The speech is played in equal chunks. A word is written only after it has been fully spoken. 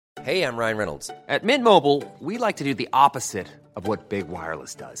Hey, I'm Ryan Reynolds. At Mint Mobile, we like to do the opposite of what Big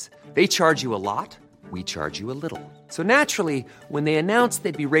Wireless does. They charge you a lot, we charge you a little. So naturally, when they announced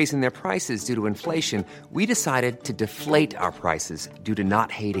they'd be raising their prices due to inflation, we decided to deflate our prices due to not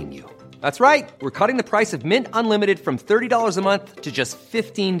hating you. That's right. We're cutting the price of Mint Unlimited from $30 a month to just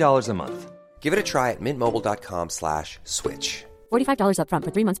 $15 a month. Give it a try at mintmobile.com/switch. $45 up front for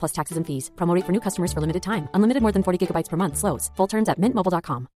 3 months plus taxes and fees. Promo rate for new customers for limited time. Unlimited more than 40 gigabytes per month. Slows full terms at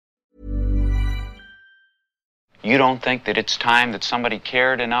mintmobile.com. You don't think that it's time that somebody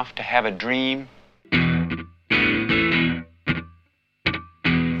cared enough to have a dream?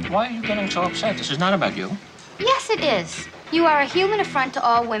 Why are you getting so upset? This is not about you. Yes, it is. You are a human affront to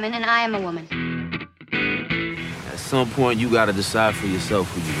all women, and I am a woman. At some point, you gotta decide for yourself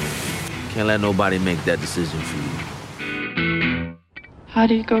who you want. Can't let nobody make that decision for you. How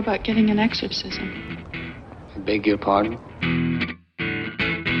do you go about getting an exorcism? I beg your pardon?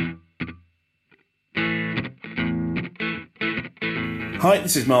 Hi,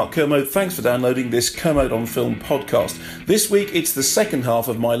 this is Mark Kermode. Thanks for downloading this Kermode on Film podcast. This week it's the second half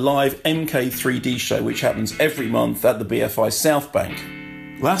of my live MK3D show, which happens every month at the BFI South Bank.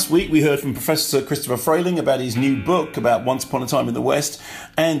 Last week we heard from Professor Christopher Frayling about his new book about Once Upon a Time in the West,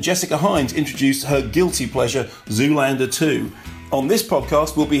 and Jessica Hines introduced her guilty pleasure, Zoolander 2. On this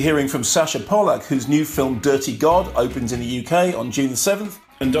podcast we'll be hearing from Sasha Pollak, whose new film Dirty God opens in the UK on June the 7th,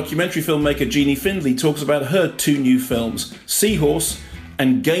 and documentary filmmaker Jeannie Findlay talks about her two new films, Seahorse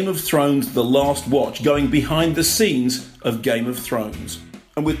and Game of Thrones The Last Watch, going behind the scenes of Game of Thrones.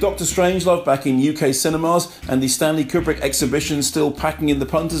 And with Dr. Strangelove back in UK cinemas and the Stanley Kubrick exhibition still packing in the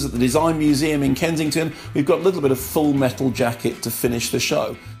punters at the Design Museum in Kensington, we've got a little bit of Full Metal Jacket to finish the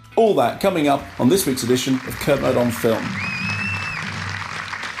show. All that coming up on this week's edition of Kermode on Film.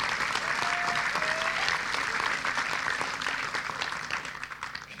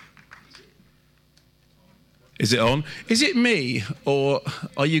 Is it on? Is it me, or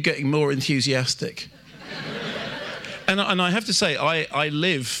are you getting more enthusiastic? And I have to say, I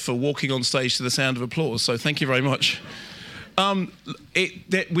live for walking on stage to the sound of applause, so thank you very much.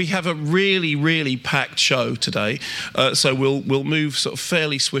 We have a really, really packed show today, so we'll move sort of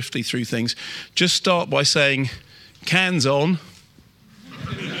fairly swiftly through things. Just start by saying, cans on.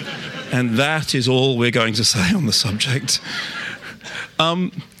 And that is all we're going to say on the subject.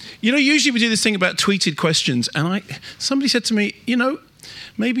 You know, usually we do this thing about tweeted questions, and somebody said to me, you know,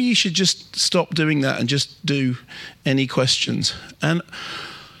 maybe you should just stop doing that and just do any questions. And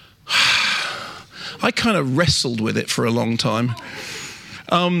I kind of wrestled with it for a long time,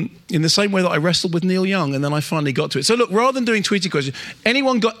 in the same way that I wrestled with Neil Young, and then I finally got to it. So look, rather than doing tweeted questions,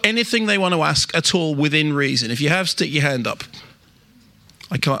 anyone got anything they want to ask at all within reason? If you have, stick your hand up.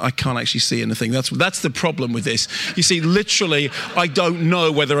 I can't actually see anything. That's the problem with this. You see, literally, I don't know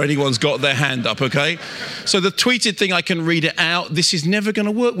whether anyone's got their hand up, okay? So the tweeted thing, I can read it out. This is never going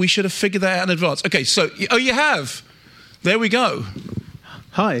to work. We should have figured that out in advance. Okay, so, you have. There we go.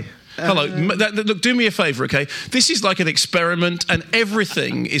 Hi. Hello. Look, do me a favour, okay? This is like an experiment, and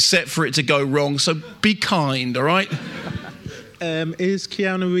everything is set for it to go wrong, so be kind, all right? Is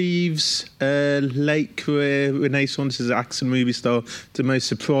Keanu Reeves' late career renaissance as an action movie star the most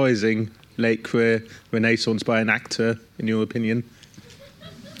surprising late career renaissance by an actor, in your opinion?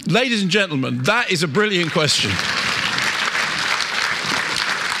 Ladies and gentlemen, that is a brilliant question.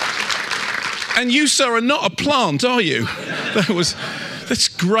 And you, sir, are not a plant, are you? That's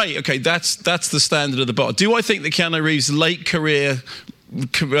great. Okay, that's the standard of the bar. Do I think that Keanu Reeves' late career...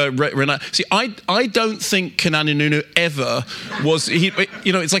 See, I don't think Keanu Nunu ever was.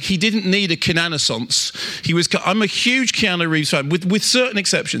 It's like he didn't need a Kenaissance. I'm a huge Keanu Reeves fan, with certain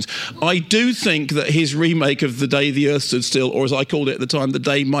exceptions. I do think that his remake of The Day the Earth Stood Still, or as I called it at the time, The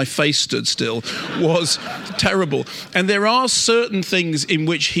Day My Face Stood Still, was terrible. And there are certain things in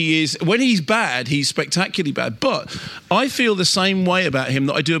which he is, when he's bad, he's spectacularly bad. But I feel the same way about him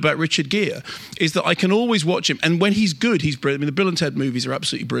that I do about Richard Gere, is that I can always watch him, and when he's good, he's brilliant. I mean, the Bill and Ted movies are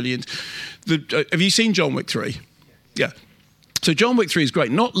absolutely brilliant. Have you seen John Wick 3? Yeah. So John Wick 3 is great,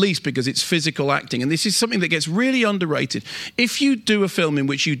 not least because it's physical acting, and this is something that gets really underrated. If you do a film in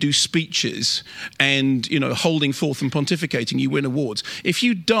which you do speeches and, holding forth and pontificating, you win awards. If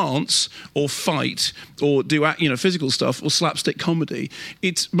you dance or fight or do, physical stuff or slapstick comedy,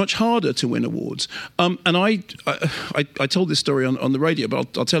 it's much harder to win awards. And I told this story on the radio,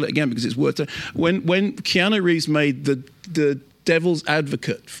 but I'll tell it again because it's worth it. When Keanu Reeves made the devil's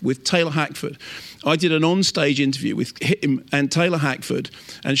advocate with Taylor Hackford. I did an on-stage interview with him and Taylor Hackford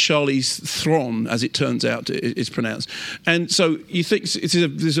and Charlize Theron, as it turns out it's pronounced. And so you think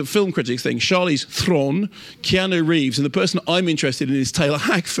there's a film critic thing, Charlize Theron, Keanu Reeves, and the person I'm interested in is Taylor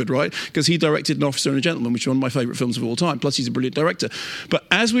Hackford, right? Because he directed An Officer and a Gentleman, which is one of my favourite films of all time. Plus, he's a brilliant director. But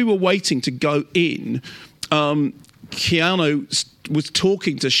as we were waiting to go in, Keanu was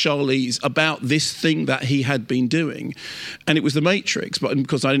talking to Charlize about this thing that he had been doing, and it was The Matrix, but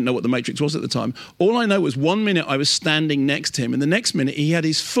because I didn't know what The Matrix was at the time, all I know was 1 minute I was standing next to him, and the next minute he had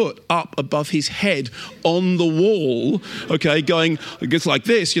his foot up above his head on the wall, okay, going, it's like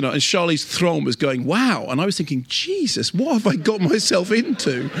this, you know, and Charlize Theron was going, wow, and I was thinking, Jesus, what have I got myself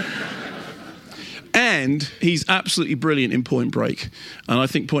into? And he's absolutely brilliant in Point Break, and I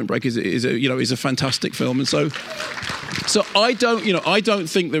think Point Break is a fantastic film. And so I don't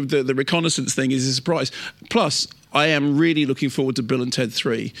think the reconnaissance thing is a surprise. Plus, I am really looking forward to Bill and Ted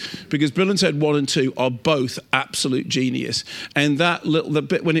 3, because Bill and Ted 1 and 2 are both absolute genius. And the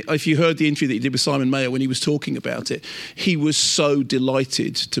bit if you heard the interview that he did with Simon Mayer when he was talking about it, he was so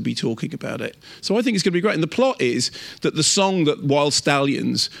delighted to be talking about it. So I think it's going to be great. And the plot is that the song that Wild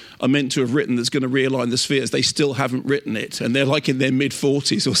Stallions are meant to have written that's going to realign the spheres, they still haven't written it, and they're like in their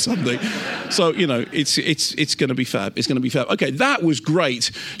mid-40s or something. So it's going to be fab. It's going to be fab. Okay, that was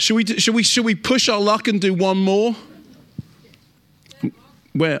great. Should we push our luck and do one more?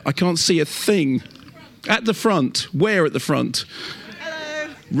 Where? I can't see a thing. At the front. Where at the front?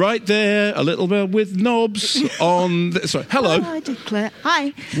 Hello. Right there, a little bit with knobs on... Sorry, hello. Hi, Declare.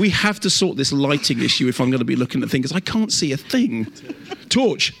 Hi. We have to sort this lighting issue if I'm going to be looking at things. I can't see a thing.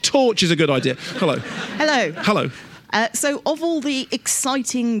 Torch. Torch is a good idea. Hello. Hello. Hello. So of all the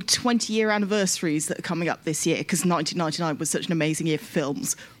exciting 20-year anniversaries that are coming up this year, because 1999 was such an amazing year for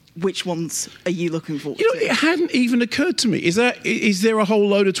films, which ones are you looking forward to? It hadn't even occurred to me. Is there a whole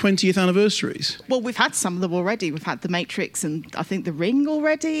load of 20th anniversaries? Well, we've had some of them already. We've had The Matrix and I think The Ring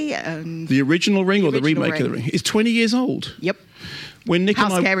already. And the original Ring or the remake of The Ring? It's 20 years old. Yep. When Nick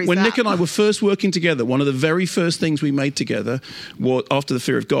and I were first working together, one of the very first things we made together after The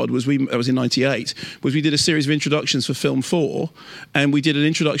Fear of God was in 98, was we did a series of introductions for Film 4, and we did an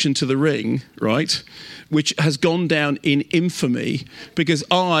introduction to The Ring, right, which has gone down in infamy because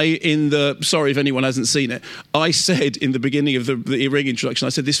sorry if anyone hasn't seen it, I said in the beginning of the Ring introduction, I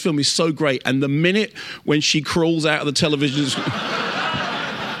said, this film is so great, and the minute when she crawls out of the television...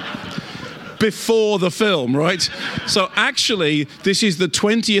 before the film, right? So actually, this is the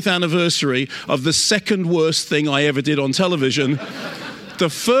 20th anniversary of the second worst thing I ever did on television.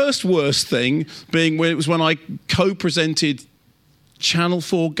 The first worst thing being when I co-presented Channel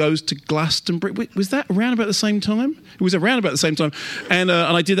 4 Goes to Glastonbury. Was that around about the same time? It was around about the same time. And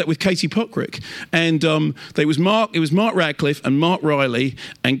I did that with Katie Puckrick. And it was Mark Radcliffe and Mark Riley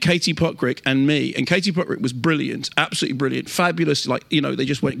and Katie Puckrick and me. And Katie Puckrick was brilliant, absolutely brilliant, fabulous. Like, they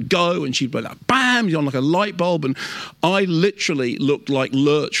just went go, and she'd be like, bam, on like a light bulb. And I literally looked like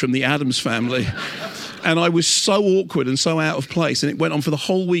Lurch from the Addams Family. And I was so awkward and so out of place. And it went on for the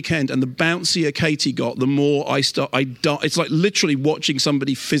whole weekend. And the bouncier Katie got, the more it's like literally watching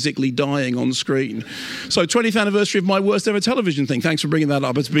somebody physically dying on screen. So 20th anniversary of my worst ever television thing. Thanks for bringing that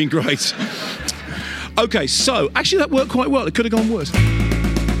up. It's been great. Okay, so actually that worked quite well. It could have gone worse.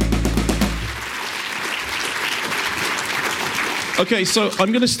 Okay, so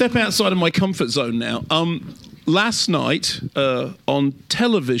I'm going to step outside of my comfort zone now. Last night on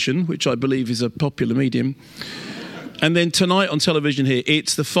television, which I believe is a popular medium, and then tonight on television here,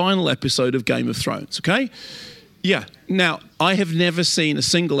 it's the final episode of Game of Thrones, okay? Yeah. Now, I have never seen a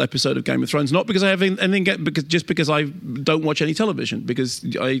single episode of Game of Thrones, not because I have anything, because I don't watch any television, because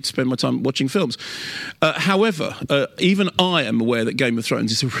I spend my time watching films. However, even I am aware that Game of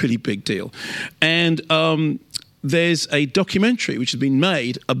Thrones is a really big deal. And there's a documentary which has been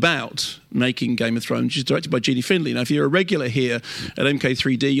made about making Game of Thrones, which is directed by Jeannie Findlay. Now, if you're a regular here at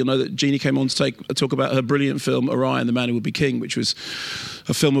MK3D, you'll know that Jeannie came on to talk about her brilliant film, Orion, the Man Who Would Be King, which was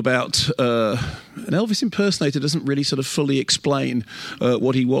a film about an Elvis impersonator doesn't really sort of fully explain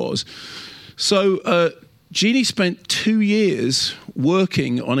what he was. So Jeannie spent 2 years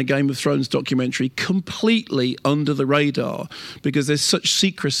working on a Game of Thrones documentary completely under the radar because there's such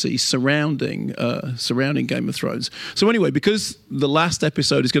secrecy surrounding Game of Thrones. So anyway, because the last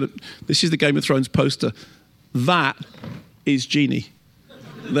episode this is the Game of Thrones poster. That is Jeannie.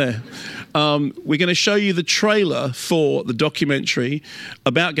 There. We're going to show you the trailer for the documentary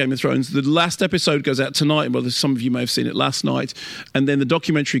about Game of Thrones. The last episode goes out tonight. Well, some of you may have seen it last night. And then the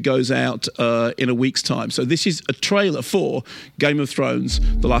documentary goes out in a week's time. So this is a trailer for Game of Thrones,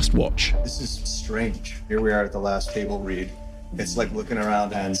 The Last Watch. This is strange. Here we are at the last table read. It's like looking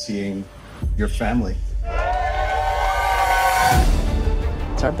around and seeing your family.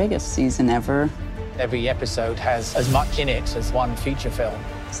 It's our biggest season ever. Every episode has as much in it as one feature film.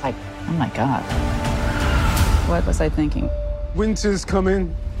 It's like, oh my God. What was I thinking? Winter's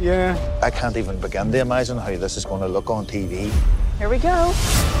coming, yeah. I can't even begin to imagine how this is going to look on TV. Here we go.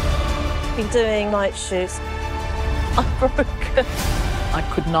 Been doing night shoots. I'm broken. I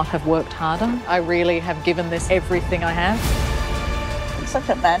could not have worked harder. I really have given this everything I have. It's such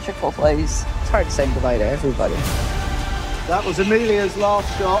a magical place. It's hard to say goodbye to everybody. That was Amelia's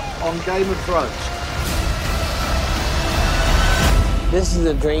last shot on Game of Thrones. This is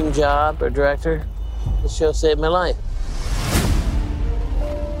a dream job, a director. This show saved my life.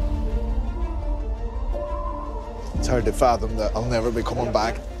 It's hard to fathom that I'll never be coming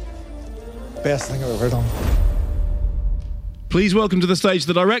back. Best thing I've ever done. Please welcome to the stage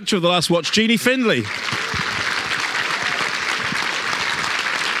the director of The Last Watch, Jeannie Findlay.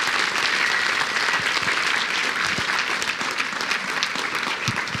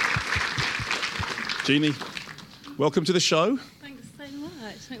 Jeannie, welcome to the show. Thanks so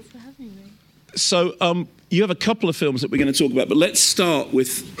much. Thanks for having me. So, you have a couple of films that we're going to talk about, but let's start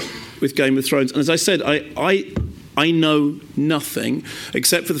with Game of Thrones. And as I said, I know nothing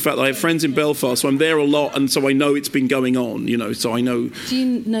except for the fact that I have friends in Belfast, so I'm there a lot, and so I know it's been going on, you know, so I know... Do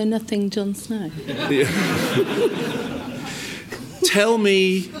you know nothing, Jon Snow? Yeah. Tell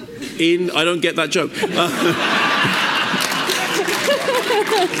me I don't get that joke.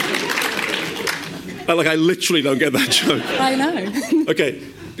 I literally don't get that joke. I know. Okay,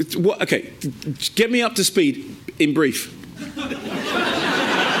 get me up to speed in brief.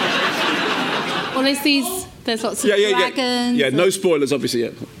 Well, there's lots of dragons. Yeah, no spoilers, obviously.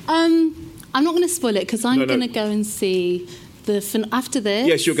 Yeah. I'm not going to spoil it because I'm going to go and see after this.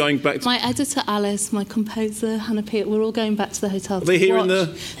 Yes, you're going back. My editor Alice, my composer Hannah Peart, we're all going back to the hotel. Are they here They're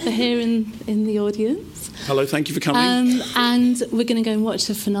here in the audience. Hello, thank you for coming. And we're going to go and watch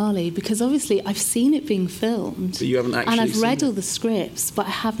the finale because obviously I've seen it being filmed. But you haven't actually. And I've read all the scripts, but I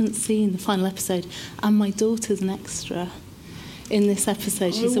haven't seen the final episode. And my daughter's an extra in this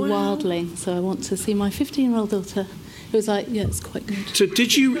episode. She's a wildling, so I want to see my 15-year-old daughter. It was like, yeah, it's quite good. So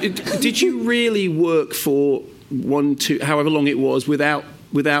did you really work for however long it was without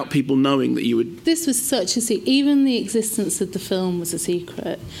people knowing that you would? This was such a secret. Even the existence of the film was a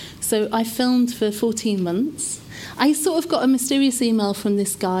secret. So I filmed for 14 months. I sort of got a mysterious email from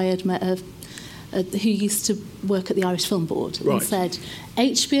this guy I'd met who used to work at the Irish Film Board and said,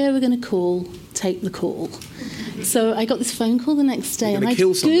 HBO are going to call, take the call. So I got this phone call the next day and I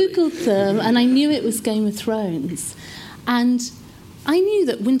Googled them and I knew it was Game of Thrones. And I knew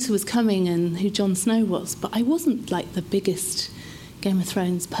that winter was coming and who Jon Snow was, but I wasn't like the biggest Game of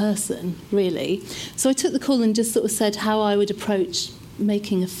Thrones person, really. So I took the call and just sort of said how I would approach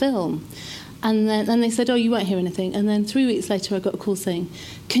making a film. And then they said, oh, you won't hear anything. And then 3 weeks later, I got a call saying,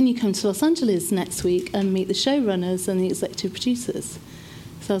 can you come to Los Angeles next week and meet the showrunners and the executive producers?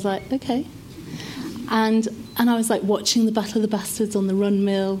 So I was like, okay. And I was like watching the Battle of the Bastards on the run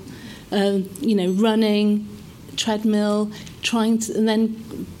mill, running, treadmill, and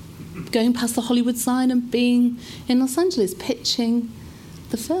then going past the Hollywood sign and being in Los Angeles pitching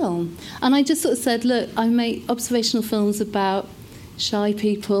the film. And I just sort of said, look, I make observational films about shy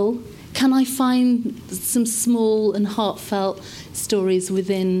people. Can I find some small and heartfelt stories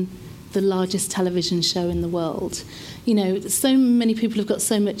within the largest television show in the world? You know, so many people have got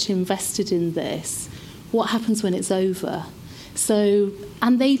so much invested in this. What happens when it's over? So,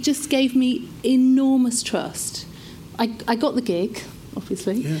 and they just gave me enormous trust. I got the gig,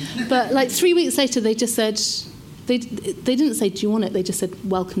 obviously, but like 3 weeks later, they just said, they didn't say, do you want it? They just said,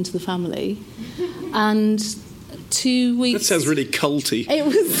 welcome to the family. And 2 weeks... That sounds really culty. It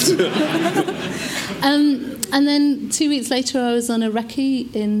was... and then 2 weeks later, I was on a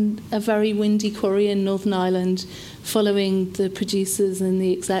recce in a very windy quarry in Northern Ireland, following the producers and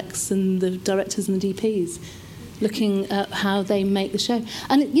the execs and the directors and the DPs, looking at how they make the show.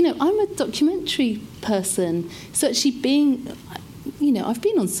 And, you know, I'm a documentary person, so actually being... You know, I've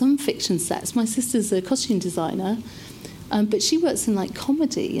been on some fiction sets. My sister's a costume designer, but she works in, like,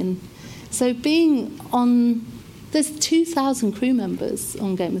 comedy. And so being on... There's 2,000 crew members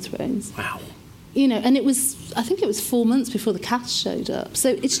on Game of Thrones. Wow. You know, and I think it was 4 months before the cast showed up.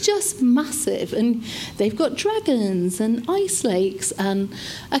 So it's just massive. And they've got dragons and ice lakes and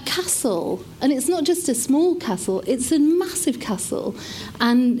a castle. And it's not just a small castle, it's a massive castle.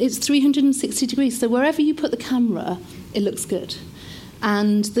 And it's 360 degrees. So wherever you put the camera, it looks good.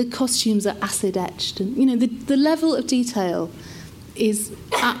 And the costumes are acid etched. And, you know, the level of detail is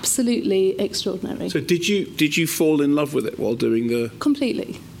absolutely extraordinary. So did you fall in love with it while doing the...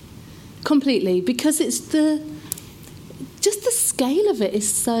 Completely, because it's the scale of it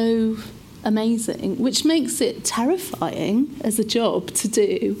is so amazing, which makes it terrifying as a job to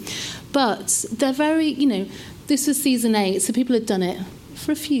do. But they're very, this was season 8, so people had done it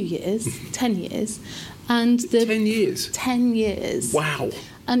for a few years, 10 years. And 10 years? 10 years. Wow.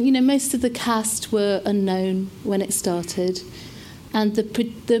 And, most of the cast were unknown when it started. And the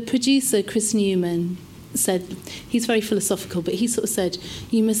producer, Chris Newman, said, he's very philosophical, but he sort of said,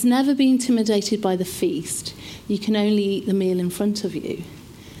 you must never be intimidated by the feast. You can only eat the meal in front of you.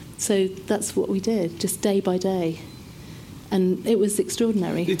 So that's what we did, just day by day. And it was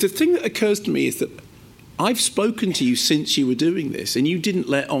extraordinary. The thing that occurs to me is that I've spoken to you since you were doing this, and you didn't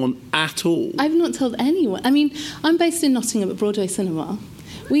let on at all. I've not told anyone. I mean, I'm based in Nottingham at Broadway Cinema.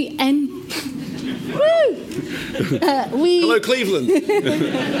 Hello, Cleveland.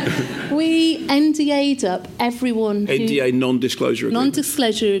 We NDA'd up everyone. NDA, non-disclosure agreement.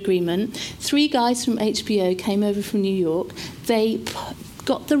 Non-disclosure agreement. 3 guys from HBO came over from New York. They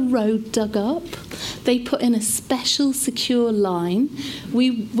got the road dug up. They put in a special secure line.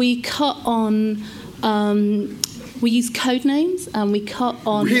 We cut on. We used code names and we cut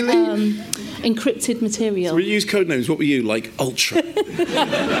on encrypted material. So we used code names. What were you, like Ultra?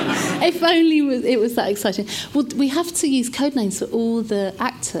 If only it was that exciting. Well, we have to use code names for all the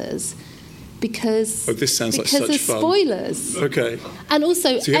actors because this sounds like such fun. Spoilers. Okay. And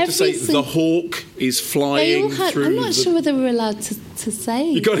also, so you have to say the hawk is flying through. I'm not sure whether we're allowed to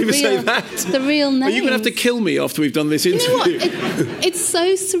say. You can't even say that. The real name. Are you going to have to kill me after we've done this interview? You know what? It's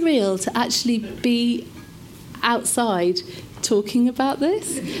so surreal to actually be outside talking about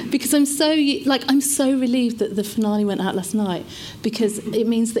this because I'm so relieved that the finale went out last night because it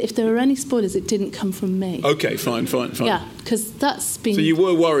means that if there were any spoilers, it didn't come from me. Okay, fine. Yeah, because that's been... So you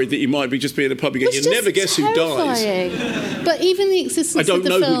were worried that you might just be in a pub again. You never guess who dies. But even the existence of the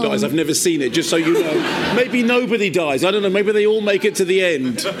film... I don't know who dies. I've never seen it, just so you know. Maybe nobody dies. I don't know. Maybe they all make it to the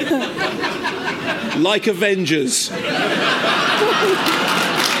end. Like Avengers.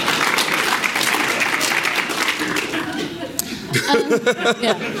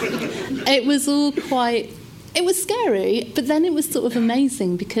 It was all it was scary, but then it was sort of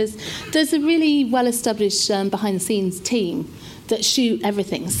amazing because there's a really well-established behind-the-scenes team that shoot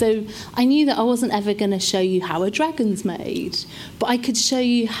everything. So I knew that I wasn't ever going to show you how a dragon's made, but I could show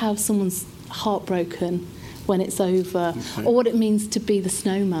you how someone's heartbroken when it's over, or what it means to be the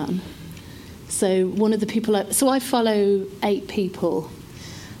snowman. So one of the people... So I follow 8 people.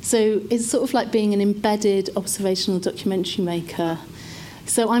 So it's sort of like being an embedded observational documentary maker.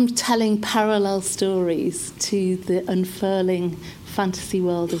 So I'm telling parallel stories to the unfurling fantasy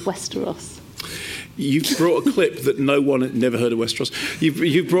world of Westeros. You've brought a clip that no one... Never heard of Westeros.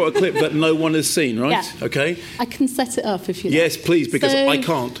 You've brought a clip that no one has seen, right? Yeah. Okay. I can set it up if you like. Yes, please, because I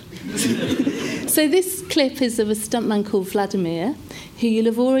can't. So this clip is of a stuntman called Vladimir, who you'll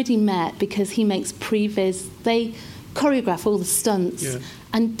have already met because he makes previs. They choreograph all the stunts. Yeah.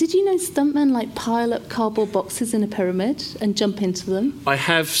 And did you know stuntmen pile up cardboard boxes in a pyramid and jump into them? I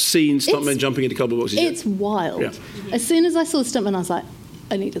have seen stuntmen jumping into cardboard boxes. It's wild. Yeah. As soon as I saw the stuntman, I was like,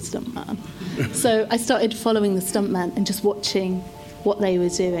 I need a stuntman. So I started following the stuntmen and just watching what they were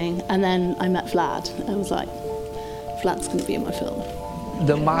doing. And then I met Vlad. I was like, Vlad's going to be in my film.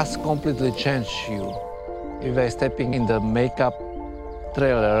 The mask completely changed you. You were stepping in the makeup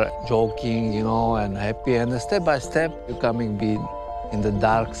trailer, joking, and happy. And step by step, you're coming in the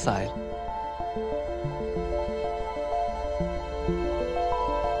dark side.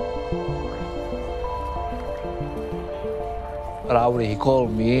 Rauri, he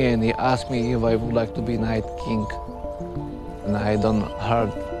called me and he asked me if I would like to be Night King. And I don't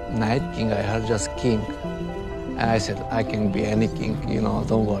heard Night King, I heard just King. And I said, I can be any king,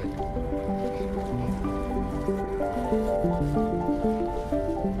 don't worry.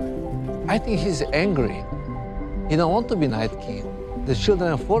 I think he's angry. He don't want to be Night King. The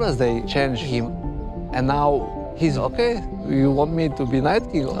children of Forest, they changed him. And now he's okay. You want me to be Night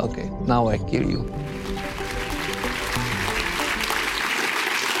King? Okay, now I kill you.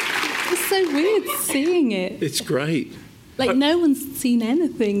 It's so weird seeing it. It's great. No one's seen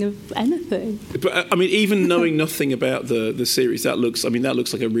anything of anything. But I mean, even knowing nothing about the series, that looks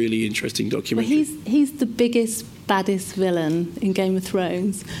like a really interesting documentary. Well, he's the biggest, baddest villain in Game of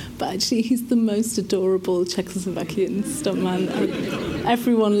Thrones, but actually he's the most adorable Czechoslovakian stuntman.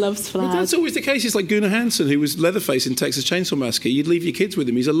 Everyone loves Vlad. But that's always the case. It's like Gunnar Hansen, who was Leatherface in Texas Chainsaw Massacre. You'd leave your kids with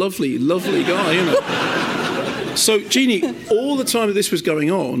him. He's a lovely, lovely guy, So, Jeannie, all the time that this was going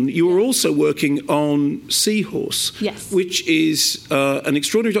on, you were also working on Seahorse, yes, which is an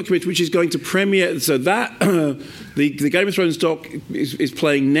extraordinary documentary which is going to premiere. So that the Game of Thrones doc is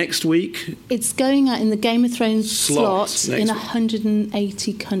playing next week. It's going out in the Game of Thrones slot in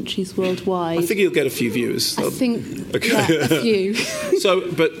 180 countries worldwide. I think you'll get a few viewers. I think, okay. Yeah, a few.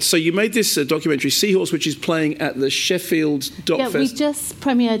 So you made this documentary, Seahorse, which is playing at the Sheffield Doc Fest. Yeah, we just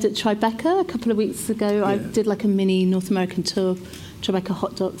premiered at Tribeca a couple of weeks ago. Yeah. I did like a mini North American tour, Tribeca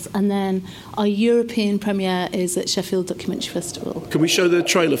Hot Docs, and then our European premiere is at Sheffield Documentary Festival. Can we show the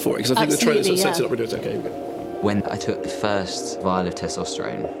trailer for it? Because I think Absolutely, the trailer sets it up really good. Okay. When I took the first vial of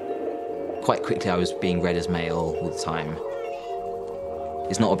testosterone, quite quickly I was being read as male all the time.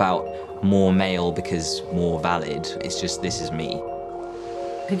 It's not about more male because more valid, it's just this is me.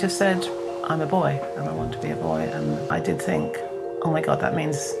 He just said, I'm a boy and I want to be a boy, and I did think, oh my God, that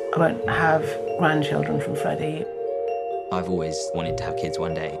means I won't have grandchildren from Freddie. I've always wanted to have kids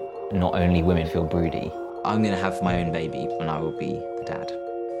one day. Not only women feel broody, I'm going to have my own baby and I will be the dad.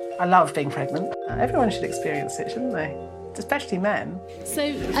 I love being pregnant. Everyone should experience it, shouldn't they? Especially men. So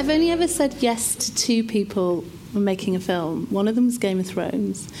I've only ever said yes to 2 people when making a film. One of them was Game of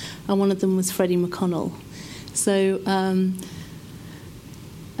Thrones and one of them was Freddie McConnell. So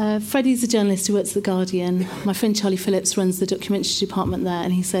Freddie's a journalist who works at The Guardian. My friend Charlie Phillips runs the documentary department there,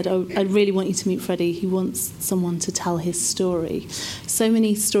 and he said, oh, I really want you to meet Freddie. He wants someone to tell his story. So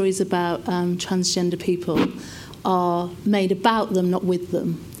many stories about transgender people are made about them, not with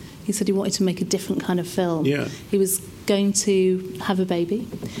them. He said he wanted to make a different kind of film. Yeah. He was going to have a baby,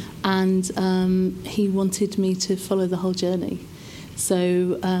 and he wanted me to follow the whole journey.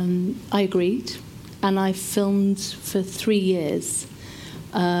 So I agreed, and I filmed for 3 years,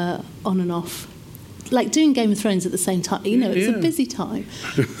 on and off, like doing Game of Thrones at the same time. You know, it's a busy time.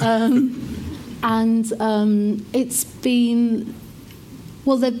 And it's been...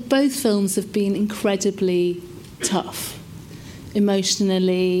 Well, both films have been incredibly tough,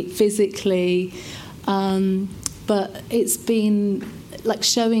 emotionally, physically, but it's been like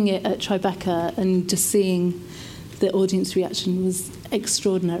showing it at Tribeca and just seeing the audience reaction was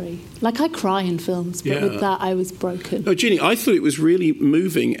extraordinary. Like, I cry in films, but with that I was broken. No, Jeannie, I thought it was really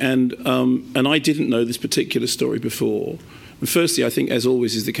moving, and I didn't know this particular story before. And firstly, I think, as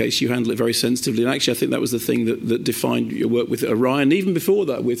always is the case, you handle it very sensitively. And actually, I think that was the thing that defined your work with Orion, even before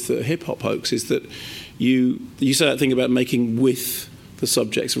that with Hip Hop Hoax, is that you say that thing about making with the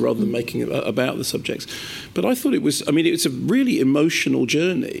subjects rather than making about the subjects. But I thought it's a really emotional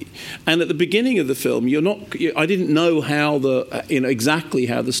journey. And at the beginning of the film, I didn't know how exactly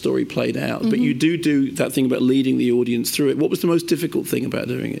how the story played out, but you do that thing about leading the audience through it. What was the most difficult thing about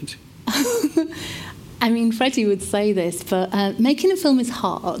doing it? I mean, Freddie would say this, but making a film is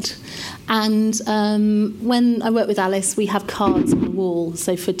hard. And when I work with Alice, we have cards on the wall,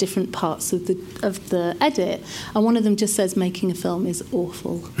 so for different parts of the edit. And one of them just says making a film is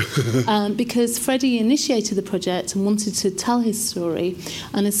awful. Because Freddie initiated the project and wanted to tell his story.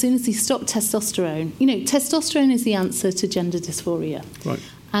 And as soon as he stopped testosterone, testosterone is the answer to gender dysphoria. Right.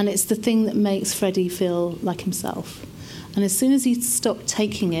 And it's the thing that makes Freddie feel like himself. And as soon as he stopped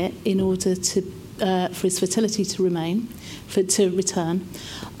taking it in order for his fertility to return,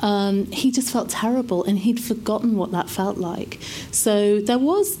 he just felt terrible, and he'd forgotten what that felt like. So there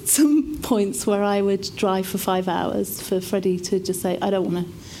was some points where I would drive for 5 hours for Freddie to just say, I don't want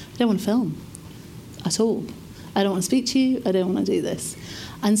to film at all. I don't want to speak to you. I don't want to do this.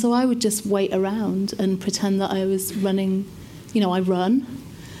 And so I would just wait around and pretend that I was running. I run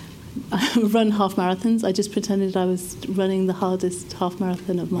half marathons. I just pretended I was running the hardest half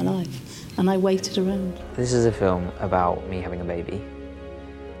marathon of my life. And I waited around. This is a film about me having a baby.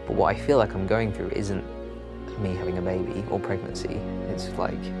 But what I feel like I'm going through isn't me having a baby or pregnancy. It's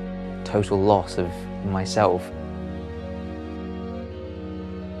like total loss of myself.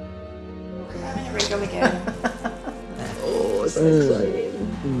 Here we go again. Oh, it's so exciting.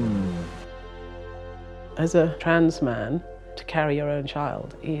 As a trans man, to carry your own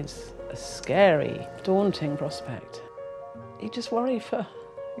child is a scary, daunting prospect. You just worry for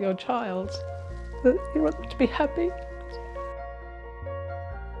your child, that you want them to be happy.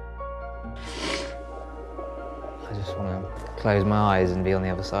 I just want to close my eyes and be on the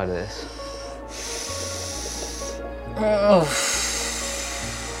other side of this. Oh.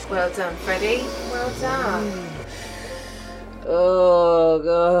 Well done, Freddie. Well done. Oh,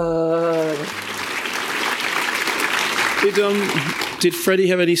 God. Did Freddie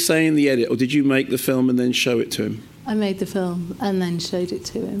have any say in the edit, or did you make the film and then show it to him? I made the film and then showed it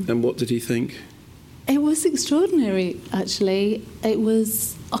to him. And what did he think? It was extraordinary, actually. It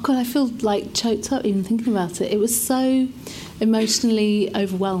was Oh God, I feel like choked up even thinking about it. It was so emotionally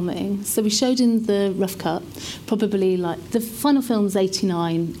overwhelming. So we showed in the rough cut, probably like the final film's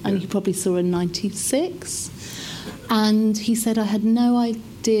 89 and he probably saw in 96. And he said, I had no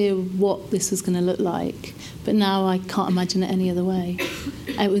idea what this was going to look like, but now I can't imagine it any other way.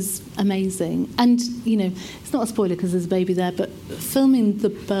 It was amazing. And, you know, it's not a spoiler because there's a baby there, but filming the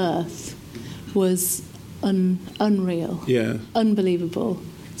birth was unreal. Yeah. Unbelievable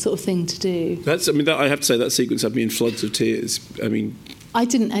sort of thing to do. I have to say, that sequence had me in floods of tears. I mean, I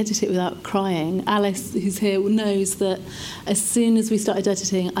didn't edit it without crying. Alice, who's here, knows that as soon as we started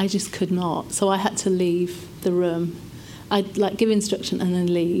editing, I just could not. So I had to leave the room. I'd like give instruction and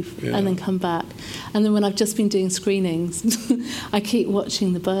then leave and then come back. And then when I've just been doing screenings, I keep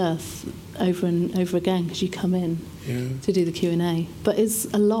watching the birth over and over again because you come in to do the Q&A. But it's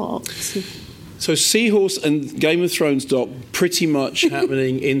a lot. So Seahorse and Game of Thrones doc pretty much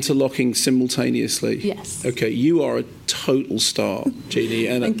happening, interlocking simultaneously. Yes. Okay, you are a total star, Jeannie,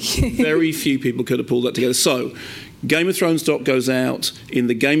 and very few people could have pulled that together. So, Game of Thrones doc goes out in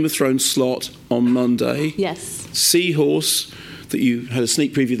the Game of Thrones slot on Monday. Yes. Seahorse, that you had a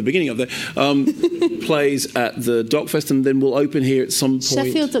sneak preview at the beginning of there, plays at the DocFest and then will open here at some point.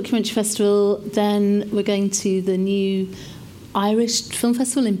 Sheffield Documentary Festival, then we're going to the new Irish Film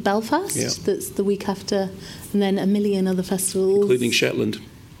Festival in Belfast, that's the week after, and then a million other festivals. Including Shetland.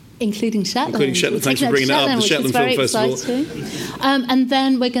 Including Shetland. Thanks for bringing that up, the Shetland Film Festival. And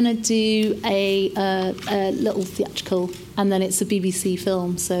then we're going to do a little theatrical, and then it's a BBC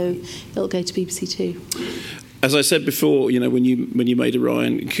film, so it'll go to BBC Two. As I said before, you know, when you made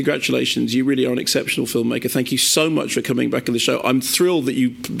Orion, congratulations! You really are an exceptional filmmaker. Thank you so much for coming back on the show. I'm thrilled that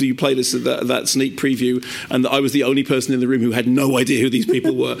you played us that sneak preview, and that I was the only person in the room who had no idea who these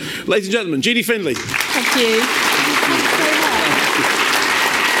people were. Ladies and gentlemen, Jeannie Findlay. Thank you. Thanks so much.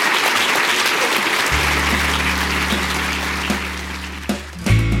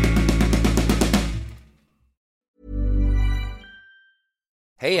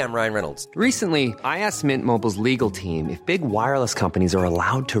 Hey, I'm Ryan Reynolds. Recently, I asked Mint Mobile's legal team if big wireless companies are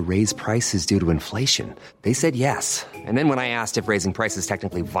allowed to raise prices due to inflation. They said yes. And then when I asked if raising prices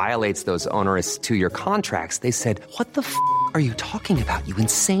technically violates those onerous 2-year contracts, they said, "What the f*** are you talking about, you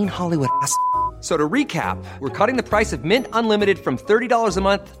insane Hollywood ass?" So to recap, we're cutting the price of Mint Unlimited from $30 a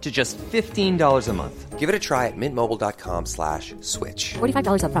month to just $15 a month. Give it a try at mintmobile.com/switch.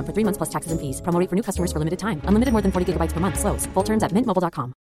 $45 up front for 3 months plus taxes and fees. Promo rate for new customers for limited time. Unlimited more than 40 gigabytes per month. Slows full terms at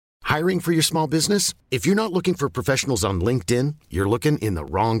mintmobile.com. Hiring for your small business? If you're not looking for professionals on LinkedIn, you're looking in the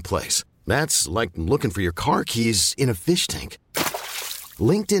wrong place. That's like looking for your car keys in a fish tank.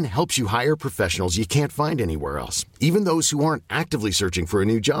 LinkedIn helps you hire professionals you can't find anywhere else, even those who aren't actively searching for a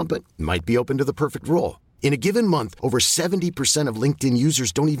new job but might be open to the perfect role. In a given month, over 70% of LinkedIn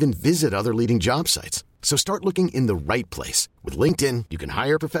users don't even visit other leading job sites. So start looking in the right place. With LinkedIn, you can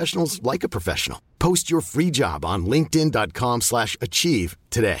hire professionals like a professional. Post your free job on linkedin.com/achieve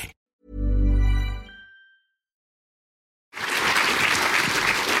today.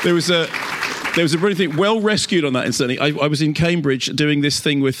 There was a brilliant thing, well rescued on that instantly. I was in Cambridge doing this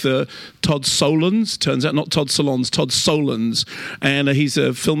thing with Todd Solondz, turns out not Todd Solondz, Todd Solondz, and he's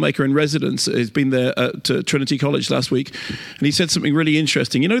a filmmaker in residence. He's been there at Trinity College last week, and he said something really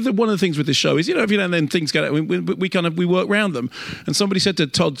interesting. You know, one of the things with this show is, you know, every now and then things get out, we work around them. And somebody said to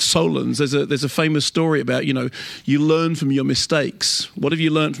Todd Solondz, there's a famous story about, you know, you learn from your mistakes. What have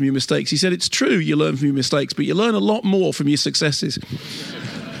you learned from your mistakes? He said, it's true you learn from your mistakes, but you learn a lot more from your successes.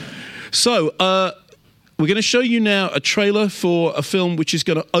 So, we're going to show you now a trailer for a film which is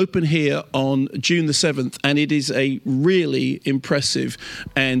going to open here on June the 7th, and it is a really impressive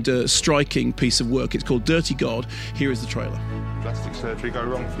and striking piece of work. It's called Dirty God. Here is the trailer. Plastic surgery go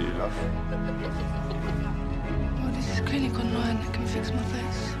wrong for you, love? Oh, this is clinic online that can fix my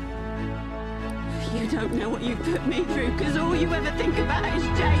face. You don't know what you've put me through, because all you ever think about is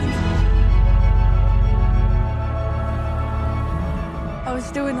James. I was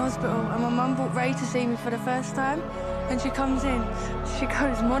still in hospital and my mum brought Ray to see me for the first time, and she comes in, she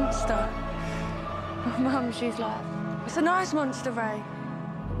goes, "Monster." My mum, she's like, "It's a nice monster, Ray."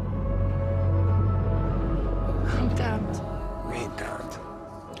 I'm damned. We ain't damned.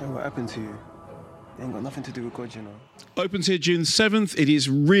 Hey, what happened to you? It ain't got nothing to do with God, you know. Opens here June 7th. It is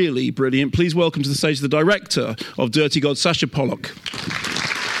really brilliant. Please welcome to the stage the director of Dirty God, Sasha Pollock.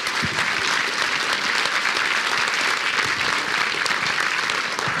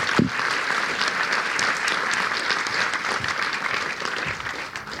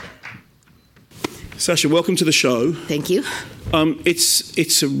 Sasha, welcome to the show. Thank you.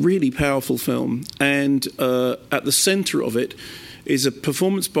 It's a really powerful film, and at the centre of it is a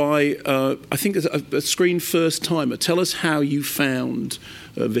performance by, I think, a screen first-timer. Tell us how you found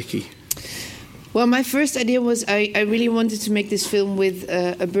Vicky. Well, my first idea was I really wanted to make this film with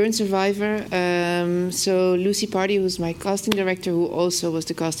a burn survivor. So Lucy Pardy, who's my casting director, who also was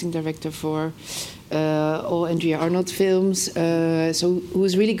the casting director for all Andrea Arnold films, so who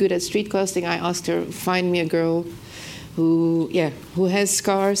was really good at street casting. I asked her, find me a girl who has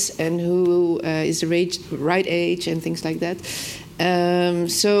scars and who is the right age and things like that.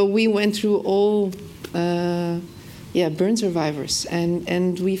 So we went through all burn survivors,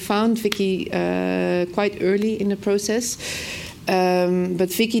 and we found Vicky quite early in the process. But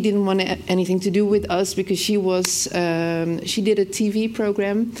Vicky didn't want anything to do with us because she did a TV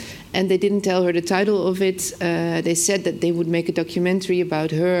program, and they didn't tell her the title of it. They said that they would make a documentary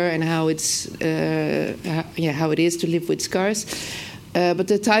about her and how it is to live with scars. But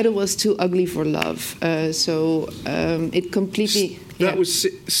the title was Too Ugly for Love. So it completely... That was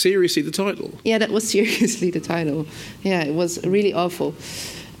seriously the title? Yeah, that was seriously the title. Yeah, it was really awful.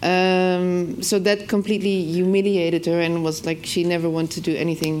 So that completely humiliated her and was like she never wanted to do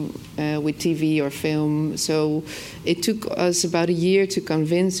anything with TV or film. So it took us about a year to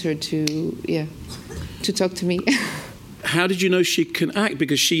convince her to talk to me. How did you know she can act?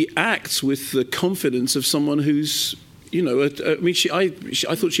 Because she acts with the confidence of someone who's,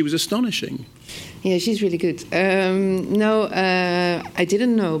 I thought she was astonishing. Yeah, she's really good. I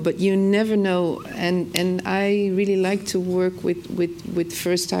didn't know, but you never know. And I really like to work with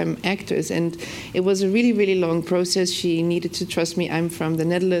first-time actors. And it was a really, really long process. She needed to trust me. I'm from the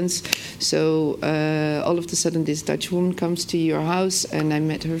Netherlands. So all of a sudden this Dutch woman comes to your house, and I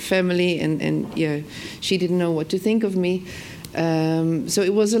met her family. And she didn't know what to think of me. So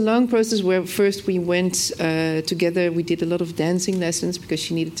it was a long process where first we went together. We did a lot of dancing lessons because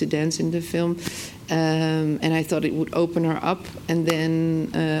she needed to dance in the film. And I thought it would open her up. And then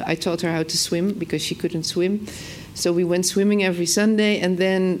I taught her how to swim because she couldn't swim. So we went swimming every Sunday. And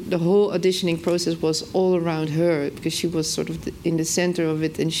then the whole auditioning process was all around her because she was sort of in the center of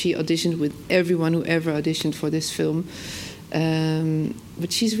it. And she auditioned with everyone who ever auditioned for this film.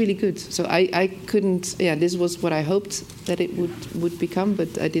 But she's really good. So I couldn't... Yeah, this was what I hoped that it would become,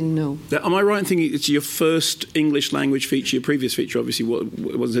 but I didn't know. Am I right in thinking it's your first English language feature? Your previous feature, obviously,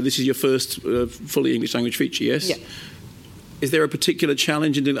 was this is your first fully English language feature, yes? Yeah. Is there a particular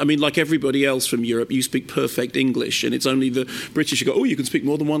challenge? Like everybody else from Europe, you speak perfect English, and it's only the British who go, oh, you can speak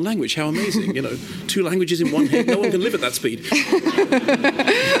more than one language. How amazing. 2 languages in one head. No one can live at that speed.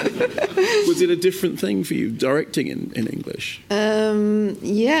 Was it a different thing for you, directing in English?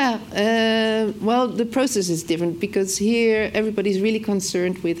 Well, the process is different because here everybody's really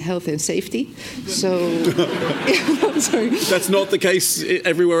concerned with health and safety. So, I'm sorry. That's not the case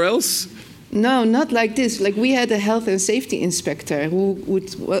everywhere else? No, not like this. Like we had a health and safety inspector who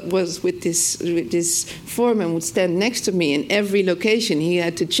was with this foreman would stand next to me in every location. He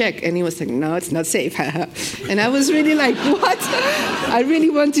had to check, and he was like, "No, it's not safe." And I was really like, "What? I really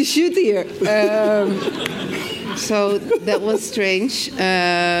want to shoot here." So that was strange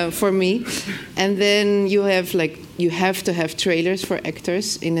for me. And then you have to have trailers for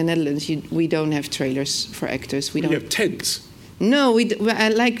actors in the Netherlands. We don't have trailers for actors. We don't. You have tents. No,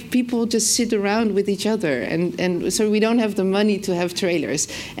 people just sit around with each other, and so we don't have the money to have trailers.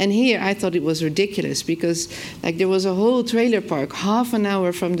 And here I thought it was ridiculous because there was a whole trailer park half an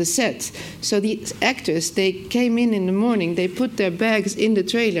hour from the set. So the actors, they came in the morning, they put their bags in the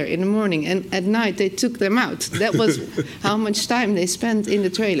trailer in the morning, and at night they took them out. That was how much time they spent in the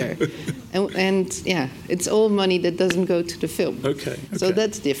trailer. And it's all money that doesn't go to the film. Okay. So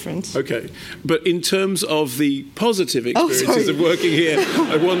that's different. Okay. But in terms of the positive experiences of working here,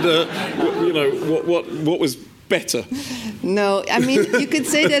 I wonder, what was better? No, I mean, you could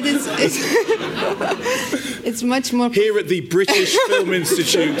say that it's much more... Here at the British Film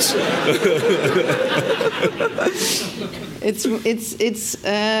Institute. It's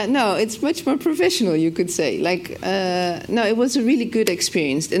much more professional, you could say. It was a really good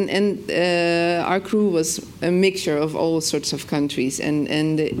experience, and our crew was a mixture of all sorts of countries, and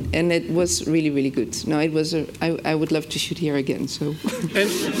it was really, really good. No, it was. I would love to shoot here again. So,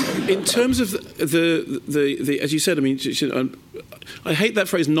 and in terms of the as you said, I mean, I hate that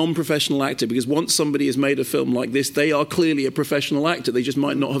phrase non-professional actor because once somebody has made a film like this, they are clearly a professional actor. They just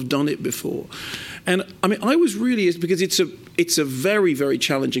might not have done it before. And I mean, I was really, because it's a very, very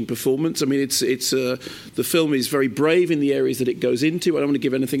challenging performance. I mean, the film is very brave in the areas that it goes into. I don't want to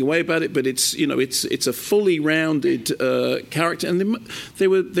give anything away about it, but it's a fully rounded character. And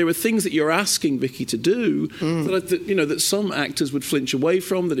there were things that you're asking Vicky to do that some actors would flinch away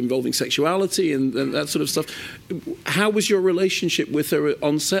from, that involving sexuality and that sort of stuff. How was your relationship relationship with her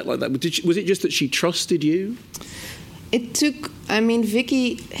on set like that? Was it just that she trusted you? It took. I mean,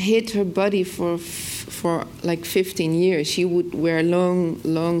 Vicky hid her body for like 15 years. She would wear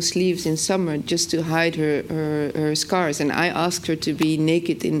long sleeves in summer just to hide her scars. And I asked her to be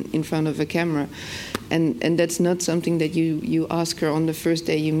naked in front of a camera. And that's not something that you ask her on the first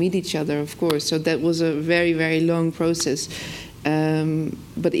day you meet each other, of course. So that was a very, very long process.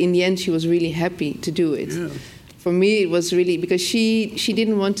 But in the end, she was really happy to do it. Yeah. For me, it was really because she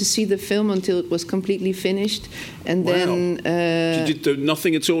didn't want to see the film until it was completely finished, and then she did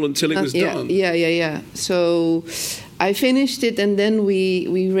nothing at all until it was done. Yeah. So I finished it, and then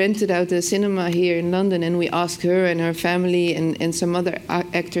we rented out a cinema here in London, and we asked her and her family and some other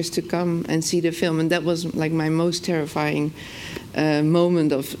actors to come and see the film, and that was like my most terrifying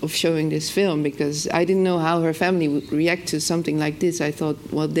moment of showing this film, because I didn't know how her family would react to something like this. I thought,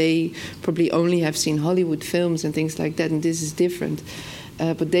 well, they probably only have seen Hollywood films and things like that, and this is different.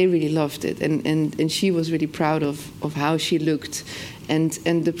 But they really loved it, and she was really proud of how she looked. And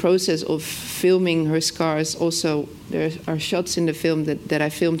the process of filming her scars also, there are shots in the film that I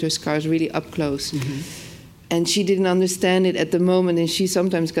filmed her scars really up close. Mm-hmm. And she didn't understand it at the moment, and she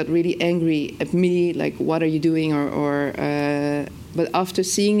sometimes got really angry at me, like, what are you doing? But after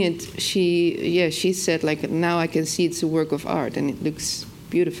seeing it, she said, like, now I can see it's a work of art, and it looks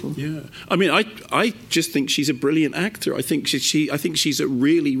beautiful. Yeah, I mean, I just think she's a brilliant actor. I think she's a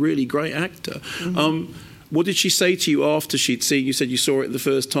really, really great actor. Mm-hmm. What did she say to you after she'd seen? You said you saw it the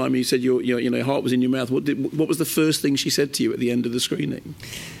first time, and you said your heart was in your mouth. What was the first thing she said to you at the end of the screening?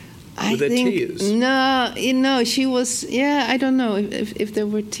 Were there tears? No, she was. Yeah, I don't know if there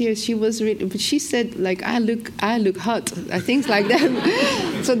were tears. She was really, but she said, like, I look hot. Things like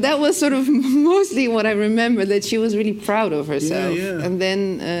that. So that was sort of mostly what I remember. That she was really proud of herself. Yeah. And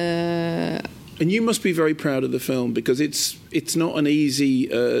then. And you must be very proud of the film, because it's not an easy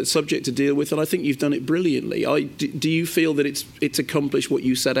subject to deal with, and I think you've done it brilliantly. Do you feel that it's accomplished what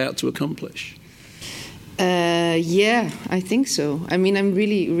you set out to accomplish? Yeah, I think so. I mean, I'm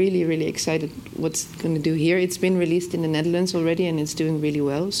really, really, really excited what's going to do here. It's been released in the Netherlands already, and it's doing really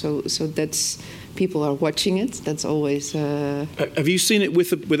well. So that's, people are watching it. That's always. Have you seen it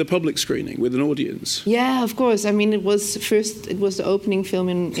with a public screening, with an audience? Yeah, of course. I mean, it was the opening film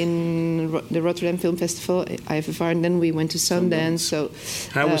in the Rotterdam Film Festival, IFFR, and then we went to Sundance. So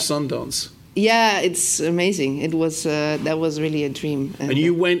how was Sundance? Yeah, it's amazing. It was that was really a dream. And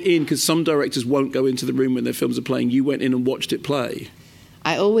you went in, because some directors won't go into the room when their films are playing. You went in and watched it play.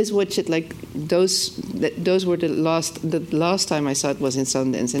 I always watch it like those were the last time I saw it was in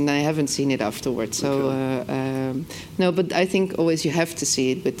Sundance, and I haven't seen it afterwards. So okay. No, but I think always you have to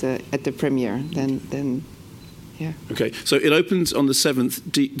see it at the premiere. Then yeah. Okay, so it opens on the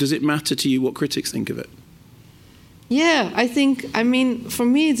 7th. Does it matter to you what critics think of it? Yeah, I mean, for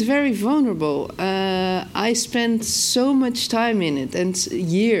me, it's very vulnerable. I spent so much time in it and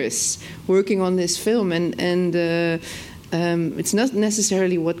years working on this film, and it's not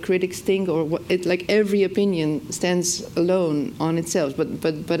necessarily what critics think or what like every opinion stands alone on itself.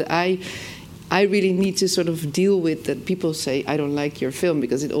 But I really need to sort of deal with that. People say I don't like your film,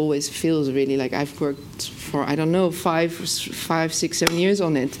 because it always feels really like I've worked for, I don't know, 5, 6, 7 years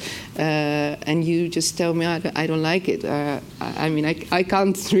on it, and you just tell me I don't like it. I mean, I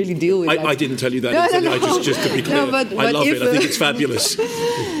can't really deal with that. I didn't tell you that. No. Just to be clear, but I love it. I think it's fabulous.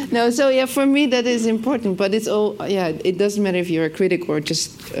 No, so yeah, for me that is important. But it's all, yeah, it doesn't matter if you're a critic or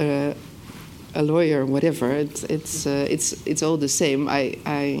just a lawyer or whatever. It's all the same.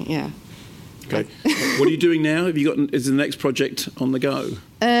 Yeah. Okay. What are you doing now? Is the next project on the go?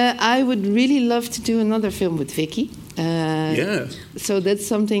 I would really love to do another film with Vicky. Yeah. So that's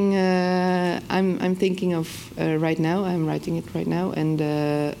something I'm thinking of right now. I'm writing it right now, and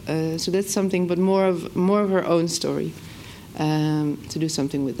so that's something, but more of her own story. To do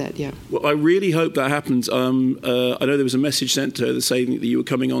something with that, yeah. Well, I really hope that happens. I know there was a message sent to her saying that you were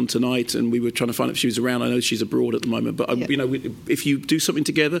coming on tonight, and we were trying to find out if she was around. I know she's abroad at the moment, but if you do something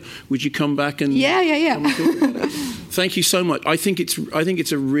together, would you come back and? Yeah. Thank you so much. I think it's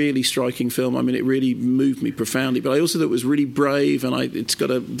a really striking film. I mean, it really moved me profoundly. But I also thought it was really brave, and it's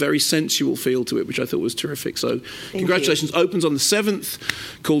got a very sensual feel to it, which I thought was terrific. So, congratulations! Opens on the 7th,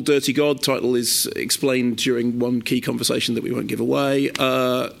 called Dirty God. Title is explained during one key conversation that we won't give away.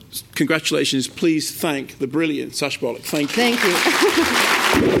 Congratulations. Please thank the brilliant Sacha Baron Cohen. Thank you. Thank you.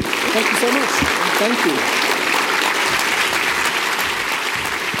 Thank you so much. Thank you.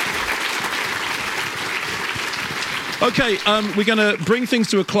 Okay, we're going to bring things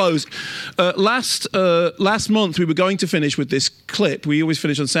to a close. Last month, we were going to finish with this clip. We always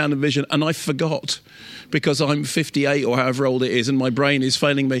finish on Sound and Vision, and I forgot because I'm 58 or however old it is, and my brain is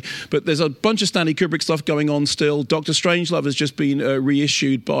failing me. But there's a bunch of Stanley Kubrick stuff going on still. Dr. Strangelove has just been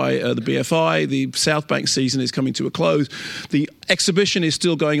reissued by the BFI. The South Bank season is coming to a close. The exhibition is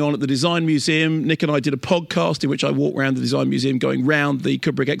still going on at the Design Museum. Nick and I did a podcast in which I walked around the Design Museum going round the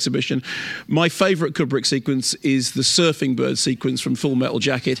Kubrick exhibition. My favourite Kubrick sequence is the surfing bird sequence from Full Metal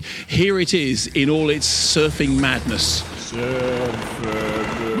Jacket. Here it is in all its surfing madness.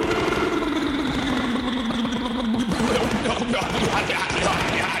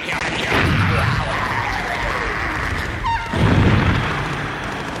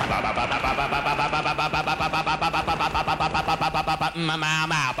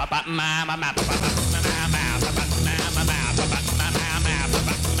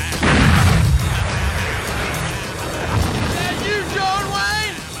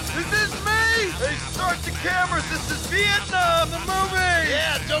 Cameras, this is Vietnam, the movie!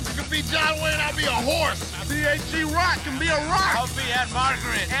 Yeah, Joker can be John Wayne, I'll be a horse. B.H.G. Rock can be a rock. I'll be Aunt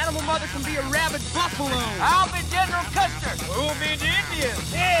Margaret. Animal Mother can be a rabid buffalo. I'll be General Custer. We'll be the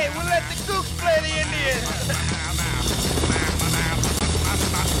Indians. Hey, we'll let the Gooks play the Indians.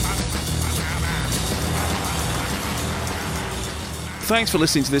 Thanks for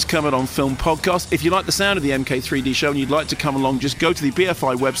listening to this Kermit on Film podcast. If you like the sound of the MK3D show and you'd like to come along, just go to the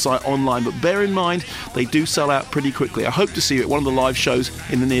BFI website online. But bear in mind, they do sell out pretty quickly. I hope to see you at one of the live shows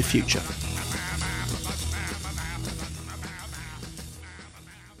in the near future.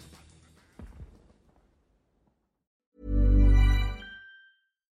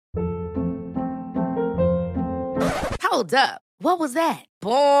 Hold up. What was that?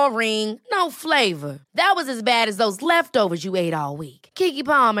 Boring. No flavor. That was as bad as those leftovers you ate all week. Keke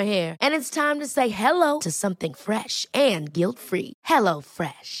Palmer here, and it's time to say hello to something fresh and guilt-free.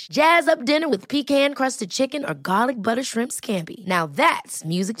 HelloFresh. Jazz up dinner with pecan-crusted chicken or garlic butter shrimp scampi. Now that's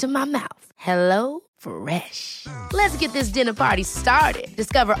music to my mouth. HelloFresh. Let's get this dinner party started.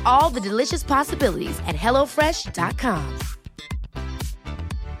 Discover all the delicious possibilities at HelloFresh.com.